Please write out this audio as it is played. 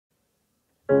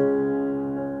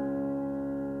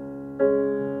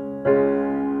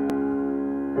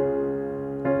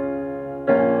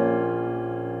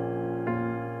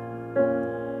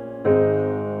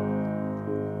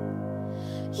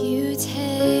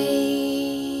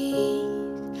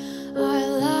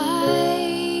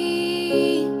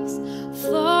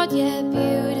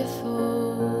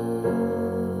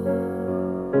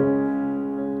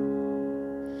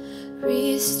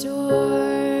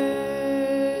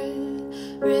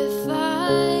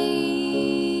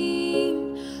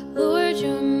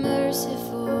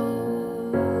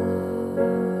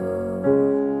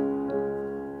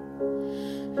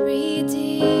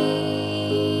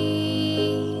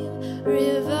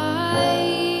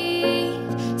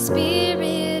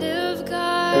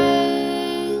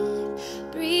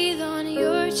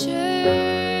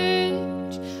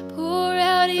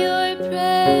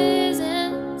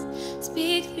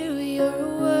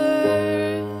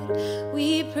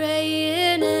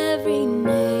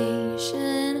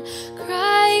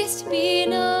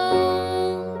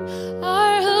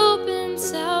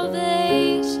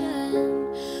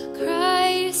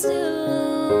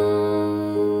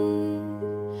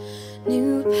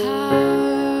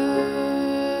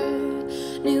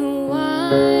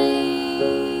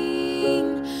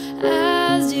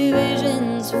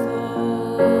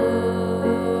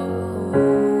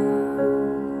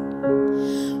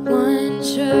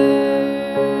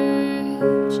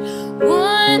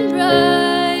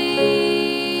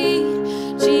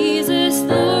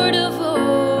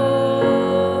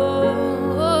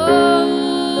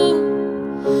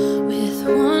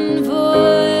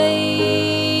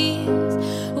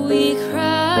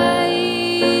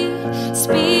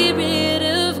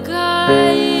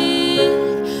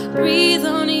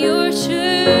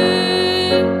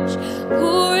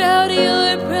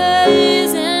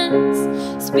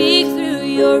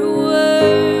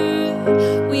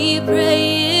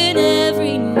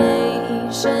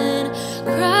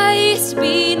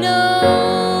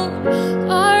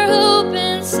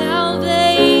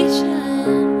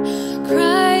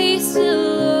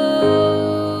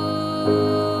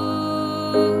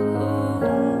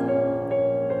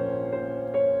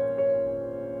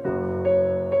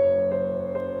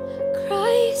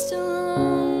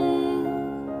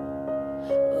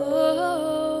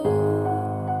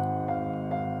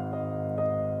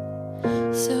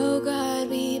So God,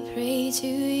 we pray to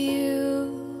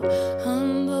you,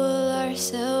 humble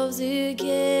ourselves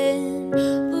again.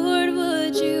 Lord,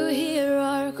 would you hear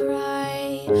our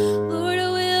cry? Lord,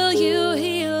 will you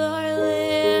heal our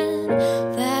land?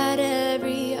 That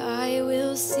every eye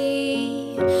will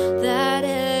see, that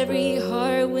every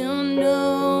heart will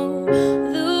know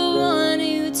the one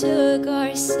who took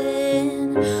our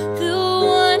sin, the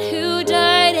one who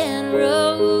died and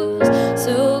rose.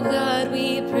 So God,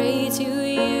 we pray to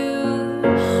you,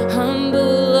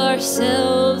 humble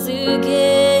ourselves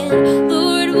again.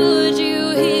 Lord, would you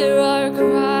hear our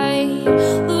cry?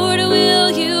 Lord,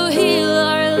 will you heal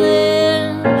our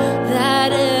land?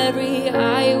 That every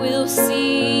eye will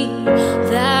see,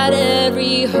 that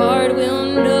every heart will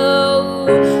know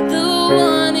the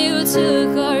one who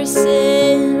took our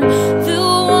sin, the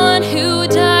one who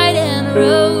died and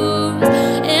rose.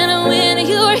 And when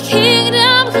your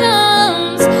kingdom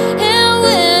comes, and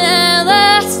when at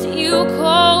last you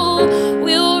call,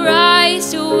 we'll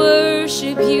rise to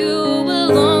worship you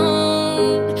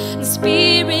alone. The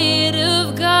Spirit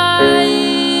of God,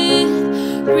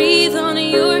 breathe on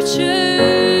your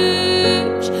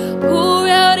church, pour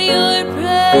out your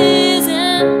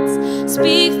presence,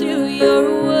 speak through